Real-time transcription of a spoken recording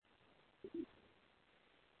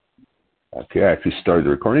Okay, I actually started the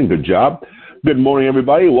recording. Good job. Good morning,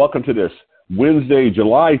 everybody. Welcome to this Wednesday,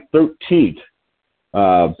 July 13th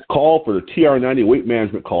call for the TR90 Weight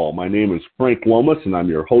Management Call. My name is Frank Lomas, and I'm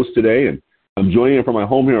your host today. And I'm joining you from my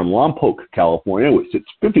home here in Lompoc, California, which sits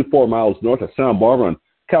 54 miles north of Santa Barbara on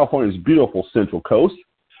California's beautiful Central Coast.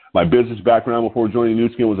 My business background before joining Nu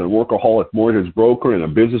Skin was a workaholic mortgage broker and a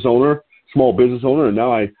business owner, small business owner, and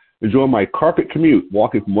now I enjoy my carpet commute,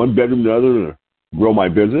 walking from one bedroom to another to grow my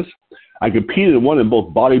business. I competed and won in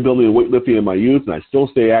both bodybuilding and weightlifting in my youth, and I still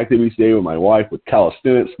stay active each day with my wife with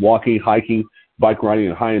calisthenics, walking, hiking, bike riding,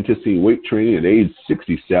 and high-intensity weight training at age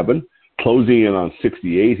 67, closing in on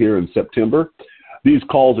 68 here in September. These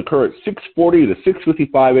calls occur at 6:40 to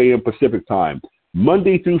 6:55 a.m. Pacific time,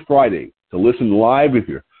 Monday through Friday. To listen live, if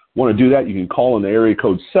you want to do that, you can call in the area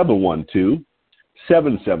code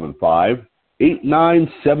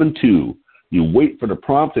 712-775-8972. You wait for the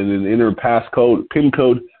prompt and then enter PIN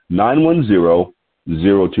code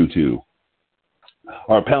 910022.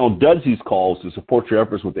 Our panel does these calls to support your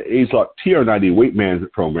efforts with the AZLOC TR90 Weight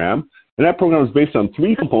Management Program, and that program is based on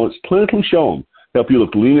 3 components clinically shown to help you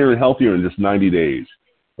look leaner and healthier in just 90 days.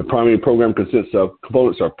 The primary program consists of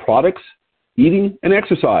components are products, eating, and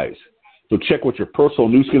exercise. So check with your personal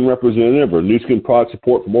Nu Skin representative or Nu Skin product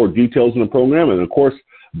support for more details on the program, and of course,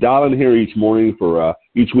 dial in here each morning for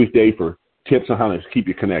each weekday for tips on how to keep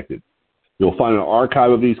you connected. You'll find an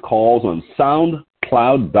archive of these calls on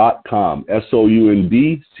soundcloud.com,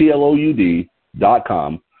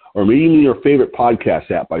 SOUNDCLOUD.com, or even your favorite podcast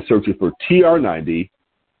app by searching for TR90,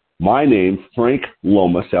 my name, Frank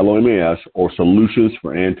Lomas, L-O-M-A-S, or Solutions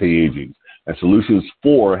for Anti-Aging. And Solutions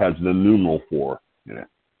 4 has the numeral 4 in it.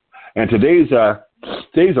 And today's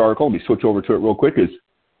article, let me switch over to it real quick, is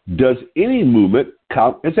Does Any Movement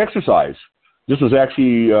Count as Exercise? This was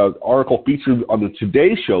actually an article featured on the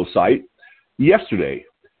Today Show site yesterday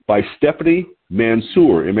by Stephanie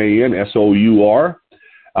Mansour, M-A-N-S-O-U-R,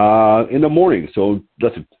 in the morning. So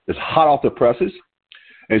it's hot off the presses.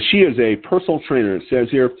 And she is a personal trainer. It says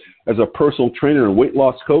here, as a personal trainer and weight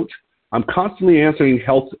loss coach, I'm constantly answering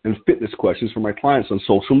health and fitness questions for my clients on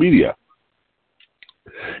social media.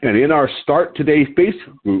 And in our Start Today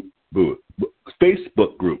Facebook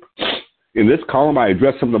group, in this column, I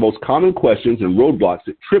address some of the most common questions and roadblocks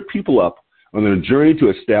that trip people up on their journey to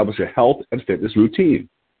establish a health and fitness routine.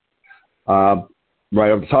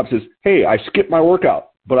 Right up the top says, hey, I skipped my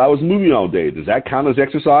workout, but I was moving all day. Does that count as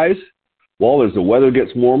exercise? Well, as the weather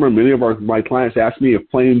gets warmer, many of my clients ask me if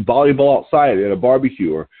playing volleyball outside at a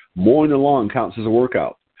barbecue or mowing the lawn counts as a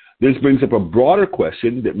workout. This brings up a broader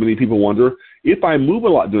question that many people wonder, if I move a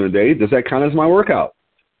lot during the day, does that count as my workout?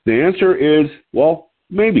 The answer is, well,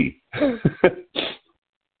 maybe. Move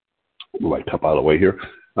my cup out of the way here.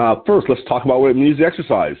 First, let's talk about what it means to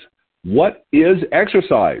exercise. What is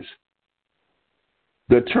exercise?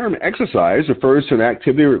 The term exercise refers to an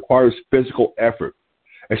activity that requires physical effort,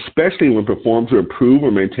 especially when performed to improve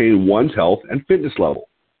or maintain one's health and fitness level.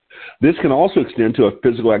 This can also extend to a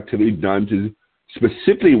physical activity done to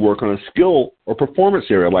specifically work on a skill or performance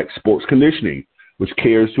area like sports conditioning, which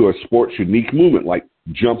caters to a sport's unique movement like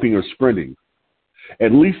jumping or sprinting.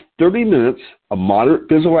 At least 30 minutes of moderate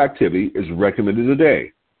physical activity is recommended a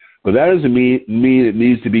day. But that doesn't mean it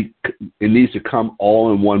needs to come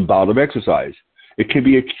all in one bout of exercise. It can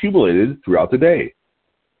be accumulated throughout the day.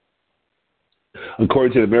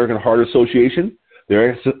 According to the American Heart Association,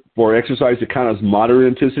 for exercise to count as moderate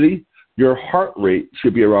intensity, your heart rate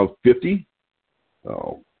should be around 50.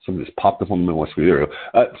 Oh, something just popped up on the screen. There we go.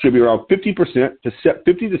 Should be around 50% to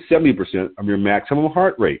 50 to 70% of your maximum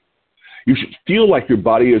heart rate. You should feel like your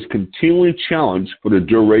body is continually challenged for the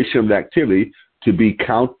duration of the activity to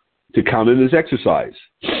count it as exercise.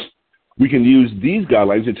 We can use these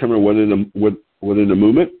guidelines to determine whether the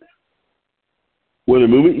movement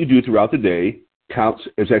you do throughout the day counts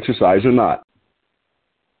as exercise or not.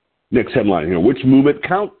 Next headline here: which movement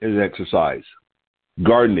count as exercise?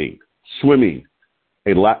 Gardening, swimming,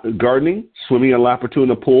 swimming a lap or two in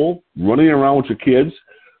the pool, running around with your kids,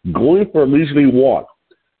 going for a leisurely walk.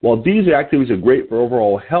 While these activities are great for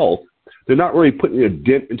overall health, they're not really putting a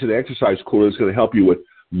dent into the exercise quota that's going to help you with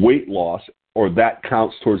weight loss, or that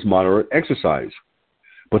counts towards moderate exercise.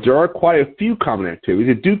 But there are quite a few common activities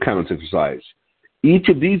that do count as exercise. Each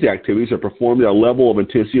of these activities are performed at a level of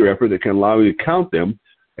intensity or effort that can allow you to count them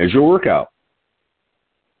as your workout.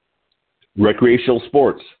 Recreational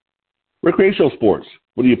sports. Recreational sports,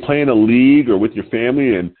 whether you play in a league or with your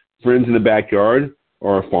family and friends in the backyard,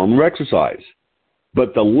 are a form of exercise.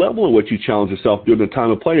 But the level at which you challenge yourself during the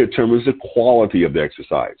time of play determines the quality of the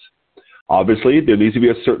exercise. Obviously, there needs to be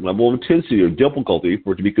a certain level of intensity or difficulty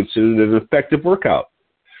for it to be considered an effective workout.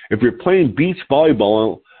 If you're playing beach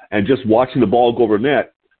volleyball and just watching the ball go over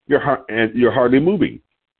net, you're hardly moving.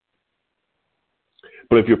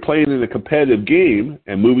 But if you're playing in a competitive game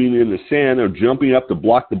and moving in the sand or jumping up to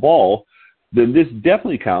block the ball, then this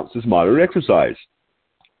definitely counts as moderate exercise.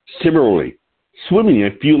 Similarly, swimming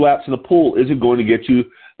a few laps in the pool isn't going to get you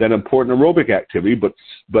that important aerobic activity, but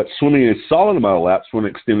swimming a solid amount of laps for an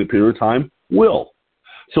extended period of time will.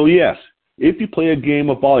 So yes, if you play a game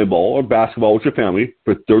of volleyball or basketball with your family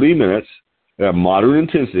for 30 minutes at moderate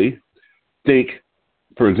intensity, think,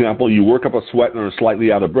 for example, you work up a sweat and are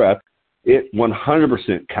slightly out of breath, it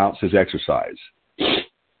 100% counts as exercise.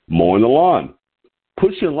 Mowing the lawn.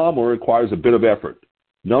 Pushing a lawnmower requires a bit of effort.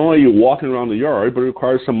 Not only are you walking around the yard, but it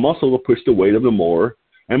requires some muscle to push the weight of the mower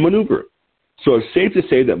and maneuver. So it's safe to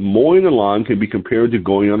say that mowing the lawn can be compared to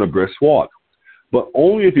going on a brisk walk, but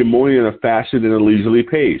only if you're mowing in a faster than a leisurely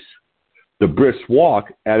pace. The brisk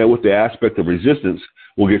walk, added with the aspect of resistance,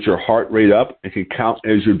 will get your heart rate up and can count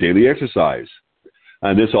as your daily exercise.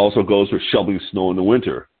 And this also goes for shoveling snow in the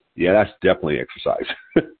winter. Yeah, that's definitely exercise.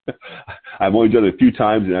 I've only done it a few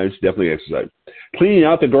times, and it's definitely exercise. Cleaning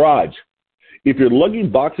out the garage. If you're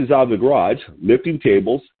lugging boxes out of the garage, lifting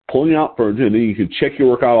tables, pulling out furniture, and then you can check your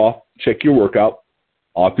workout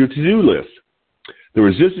off your to-do list. The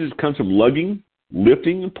resistance comes from lugging,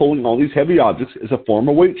 lifting, and pulling all these heavy objects as a form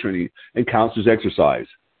of weight training and counts as exercise.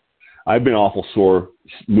 I've been awful sore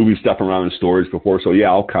moving stuff around in storage before, so yeah,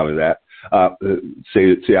 I'll counter that.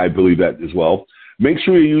 Say I believe that as well. Make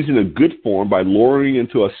sure you're using a good form by lowering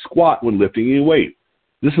into a squat when lifting any weight.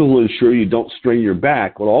 This will ensure you don't strain your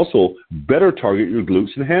back, but also better target your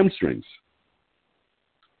glutes and hamstrings.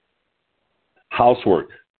 Housework.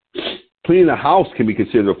 Cleaning the house can be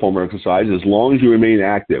considered a form of exercise as long as you remain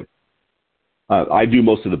active. I do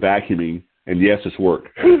most of the vacuuming, and yes, it's work.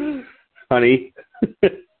 Honey,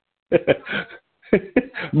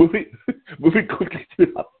 moving quickly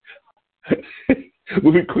through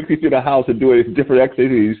the house and doing different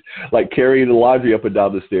activities like carrying the laundry up and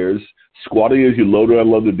down the stairs, squatting as you load or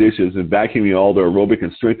unload the dishes, and vacuuming all the aerobic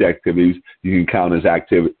and strength activities you can count as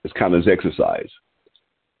exercise.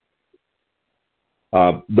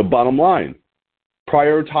 The bottom line,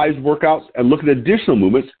 prioritize workouts and look at additional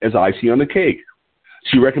movements as icing on the cake.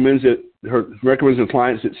 She recommends her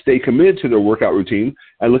clients that stay committed to their workout routine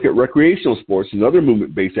and look at recreational sports and other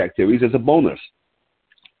movement-based activities as a bonus.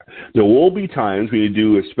 There will be times when you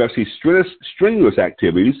do especially strenuous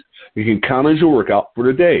activities you can count as your workout for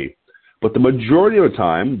the day. But the majority of the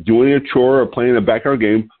time, doing a chore or playing a backyard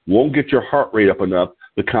game won't get your heart rate up enough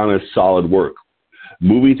to count as solid work.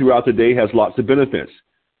 Moving throughout the day has lots of benefits,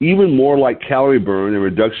 even more like calorie burn and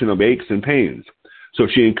reduction of aches and pains. So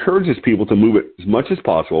she encourages people to move it as much as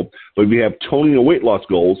possible, but if you have toning and weight loss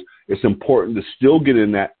goals, it's important to still get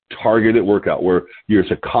in that targeted workout where it's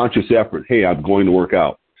a conscious effort. Hey, I'm going to work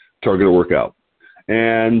out, targeted workout.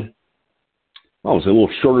 And it was a little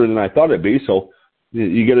shorter than I thought it'd be, so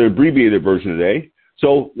you get an abbreviated version today.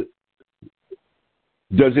 So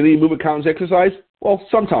does any movement count as exercise? Well,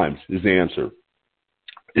 sometimes is the answer.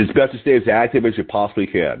 It's best to stay as active as you possibly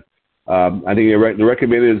can. I think the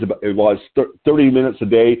recommended is 30 minutes a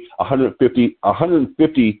day,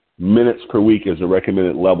 150 minutes per week is the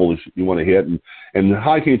recommended level you want to hit. And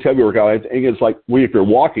how can you tell your workout? I think it's like if you're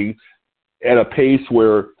walking at a pace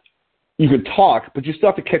where you can talk, but you still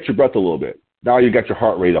have to catch your breath a little bit. Now you got your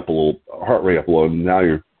heart rate up a little, and now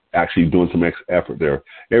you're actually doing some effort there.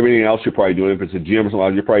 Everything else you're probably doing, if it's a gym or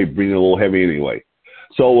something, you're probably breathing a little heavy anyway.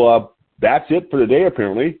 So that's it for today,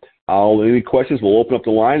 apparently. Any questions, we'll open up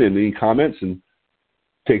the line and any comments and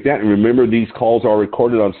take that. And remember, these calls are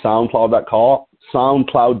recorded on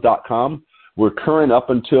SoundCloud.com. We're current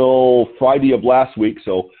up until Friday of last week.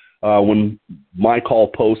 So when my call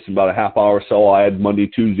posts in about a half hour or so, I'll add Monday,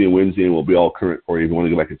 Tuesday, and Wednesday, and we'll be all current for you if you want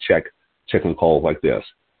to go back and check on calls like this.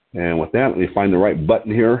 And with that, let me find the right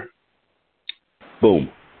button here. Boom.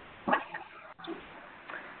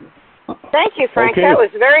 Thank you, Frank. Okay. That was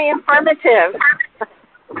very informative.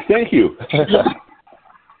 Thank you.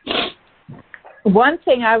 One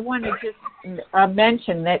thing I want to just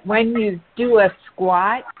mention, that when you do a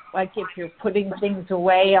squat, like if you're putting things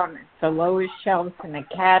away on the lower shelves in a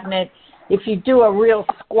cabinet, if you do a real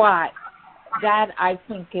squat, that I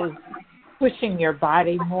think is pushing your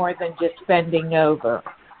body more than just bending over.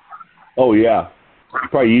 Oh, yeah.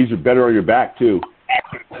 Probably easier, better on your back, too.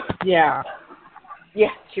 Yeah.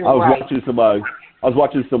 Yes, you're I was right.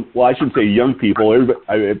 watching some, well, I shouldn't say young people.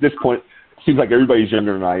 Everybody, at this point, seems like everybody's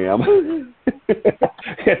younger than I am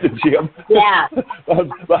at the gym. Yeah. I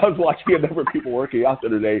was watching a number of people working out the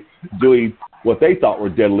other day doing what they thought were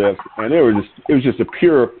deadlifts, and it was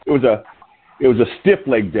a stiff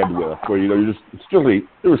leg deadlift where, you're just strictly,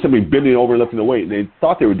 there was somebody bending over lifting the weight, and they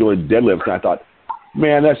thought they were doing deadlifts, and I thought,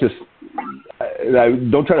 man, that's just, I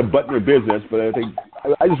don't try to button their business, but I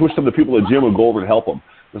just wish some of the people at the gym would go over and help them.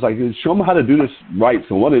 It's like, show them how to do this right,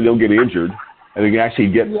 so one, they don't get injured, and they can actually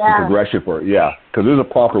get some progression for it. Yeah, because there's a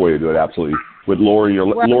proper way to do it, absolutely, with lowering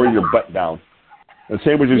your butt down. And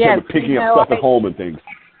same with just picking up stuff at home and things.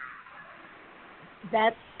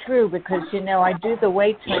 That's true, because I do the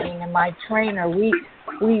weight training, and my trainer, we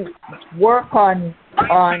work on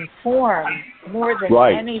form more than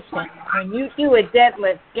anything. When you do a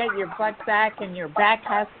deadlift, get your butt back, and your back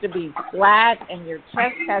has to be flat, and your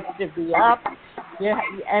chest has to be up,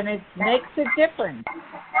 and it makes a difference.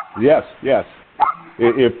 Yes.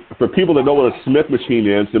 If for people that know what a Smith machine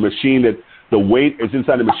is, the machine that the weight is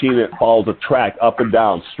inside the machine that follows a track up and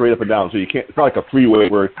down, straight up and down. So you can't. It's not like a free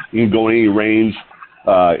weight where you can go in any range,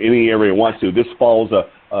 any area you want to. This follows a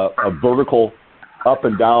vertical up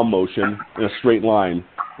and down motion in a straight line.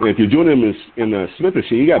 And if you're doing it in the Smith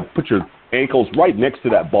machine, you got to put your ankles right next to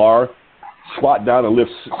that bar, squat down and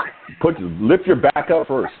lift your back up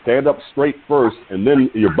first, stand up straight first, and then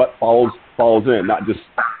your butt follows in, not just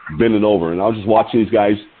bending over. And I was just watching these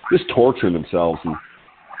guys just torturing themselves, and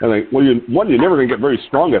like, well, you're never going to get very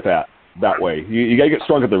strong at that way. You got to get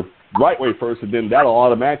strong at the right way first, and then that'll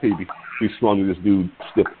automatically be strong to just do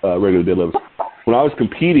stiff regular deadlifts. When I was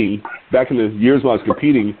competing, back in the years when I was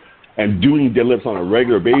competing and doing deadlifts on a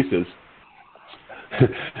regular basis,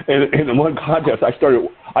 and in one contest, I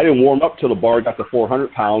didn't warm up till the bar got to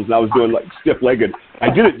 400 pounds, and I was doing like stiff-legged. I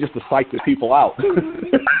did it just to psych the people out,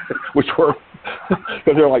 which were,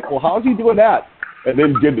 because they're like, well, how's he doing that? And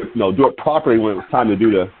then do it properly when it was time to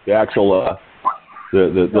do the actual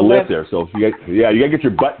the lift there. So you got to get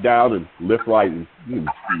your butt down and lift right.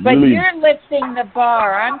 But you're lifting the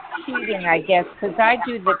bar. I'm cheating, I guess, because I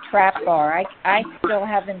do the trap bar. I still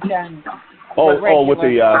haven't done. With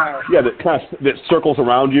the that kind of that circles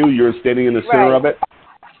around you. You're standing in the center of it.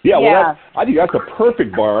 Yeah, well, I think that's a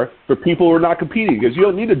perfect bar for people who are not competing, because you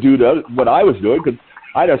don't need to do what I was doing, because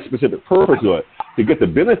I had a specific purpose to it. To get the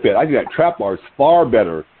benefit, I think that trap bar is far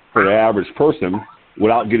better for the average person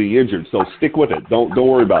without getting injured. So stick with it. Don't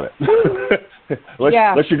worry about it.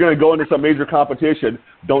 Unless you're going to go into some major competition,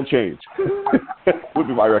 don't change. Would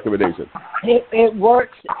be my recommendation. It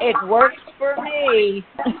works. It works for me.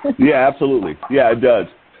 Yeah, absolutely. Yeah, it does.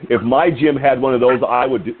 If my gym had one of those, I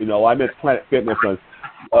would. I'm at Planet Fitness.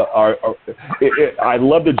 I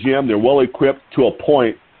love the gym. They're well equipped to a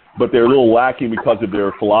point, but they're a little lacking because of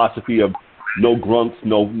their philosophy of no grunts,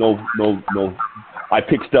 no. I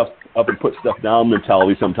pick stuff up and put stuff down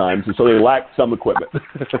mentality sometimes, and so they lack some equipment.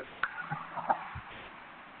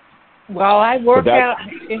 Well, I work out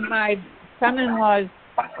in my son-in-law's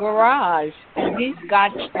garage, and he's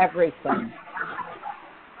got everything.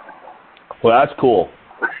 Well, that's cool.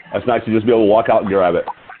 That's nice to just be able to walk out and grab it.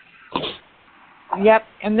 Yep,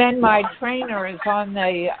 and then my trainer is on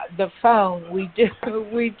the phone. We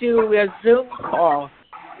do a Zoom call.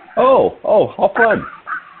 Oh, how fun!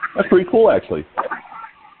 That's pretty cool, actually.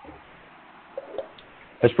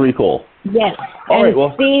 That's pretty cool. Yes. All right,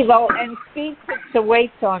 well. Steve puts the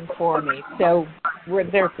weights on for me, so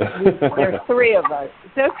there's three of us.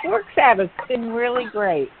 So it works out. It's been really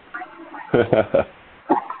great.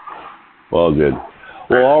 Well, good.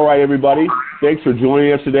 Well, all right, everybody. Thanks for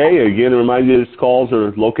joining us today. Again, a reminder, these calls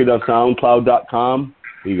are located on SoundCloud.com.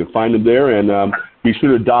 You can find them there, and be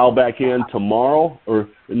sure to dial back in tomorrow, or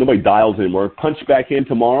nobody dials anymore. Punch back in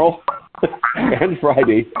tomorrow and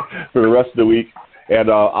Friday for the rest of the week. And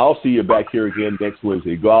I'll see you back here again next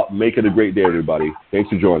Wednesday. Go out and make it a great day, everybody. Thanks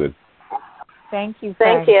for joining. Thank you.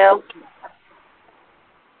 Thank you.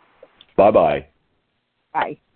 Bye-bye. Bye.